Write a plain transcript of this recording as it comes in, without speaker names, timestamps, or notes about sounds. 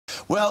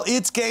Well,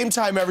 it's game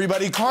time,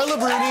 everybody. Carla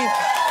Bruni,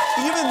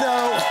 even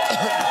though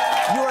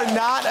you are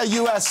not a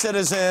U.S.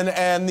 citizen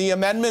and the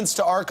amendments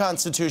to our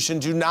Constitution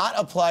do not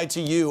apply to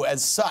you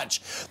as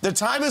such, the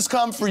time has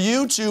come for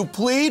you to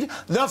plead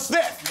the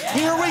fifth.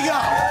 Here we go.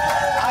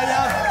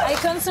 I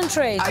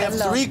concentrate. I have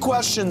 3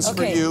 questions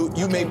for you.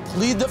 You may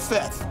plead the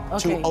fifth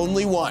to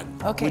only one,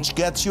 which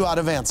gets you out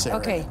of answer.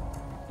 Okay.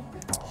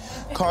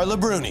 Carla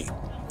Bruni,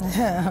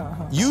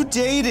 you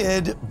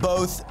dated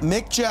both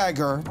Mick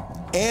Jagger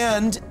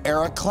and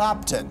Eric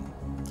Clapton.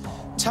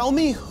 Tell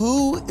me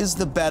who is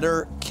the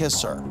better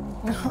kisser?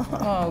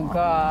 Oh,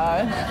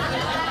 God.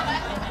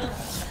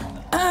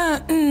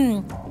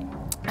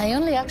 I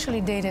only actually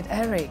dated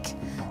Eric.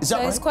 Is that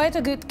right? He's quite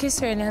a good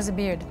kisser and he has a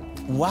beard.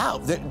 Wow.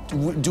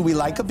 Do we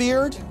like a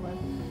beard?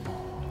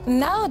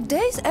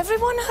 Nowadays,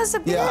 everyone has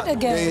a beard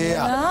again.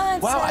 Yeah.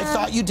 Wow, I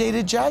thought you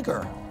dated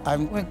Jagger.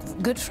 We're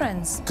good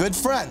friends. Good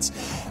friends.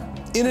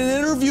 In an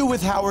interview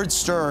with Howard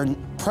Stern,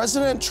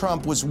 President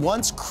Trump was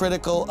once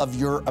critical of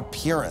your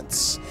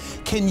appearance.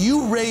 Can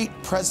you rate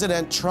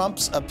President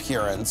Trump's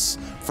appearance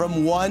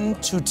from 1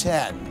 to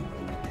 10?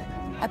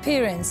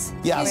 Appearance?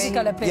 Yes.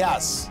 Physical appearance?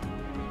 Yes.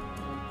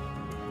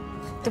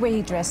 The way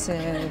he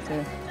dresses.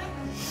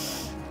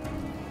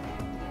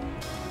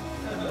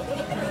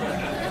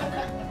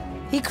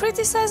 He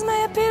criticized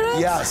my appearance?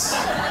 Yes.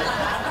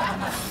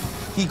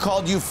 He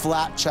called you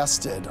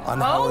flat-chested on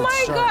Howard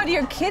Stern. Oh my God,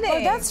 you're kidding.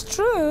 Oh, that's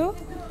true.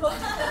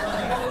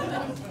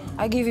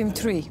 I give him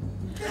 3.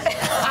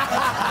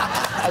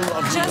 I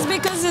love you. Just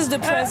because he's the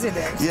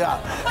president. Yeah.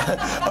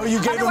 Oh,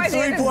 you gave him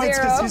 3 points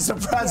because he's the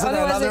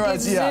president.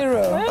 Otherwise, yeah.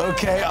 0.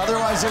 Okay,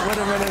 otherwise it would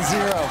have been a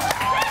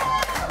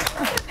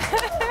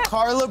 0.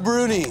 Carla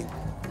Bruni,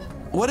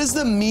 what is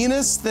the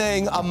meanest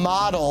thing a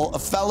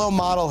fellow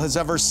model has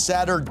ever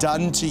said or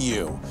done to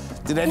you?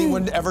 Did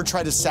anyone ever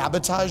try to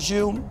sabotage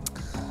you?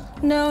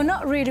 No,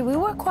 not really. We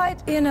were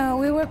quite, we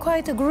were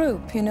quite a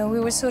group, We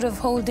were sort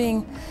of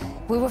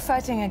we were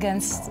fighting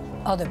against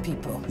other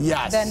people.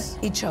 Yes. Than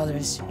each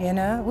other's,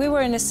 We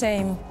were in the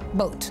same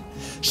boat.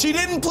 She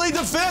didn't plead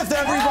the fifth,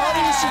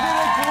 everybody. She did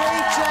a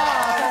great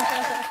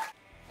job.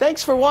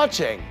 Thanks for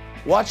watching.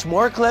 Watch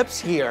more clips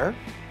here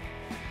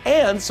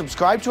and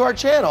subscribe to our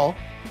channel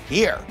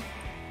here.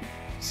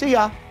 See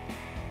ya.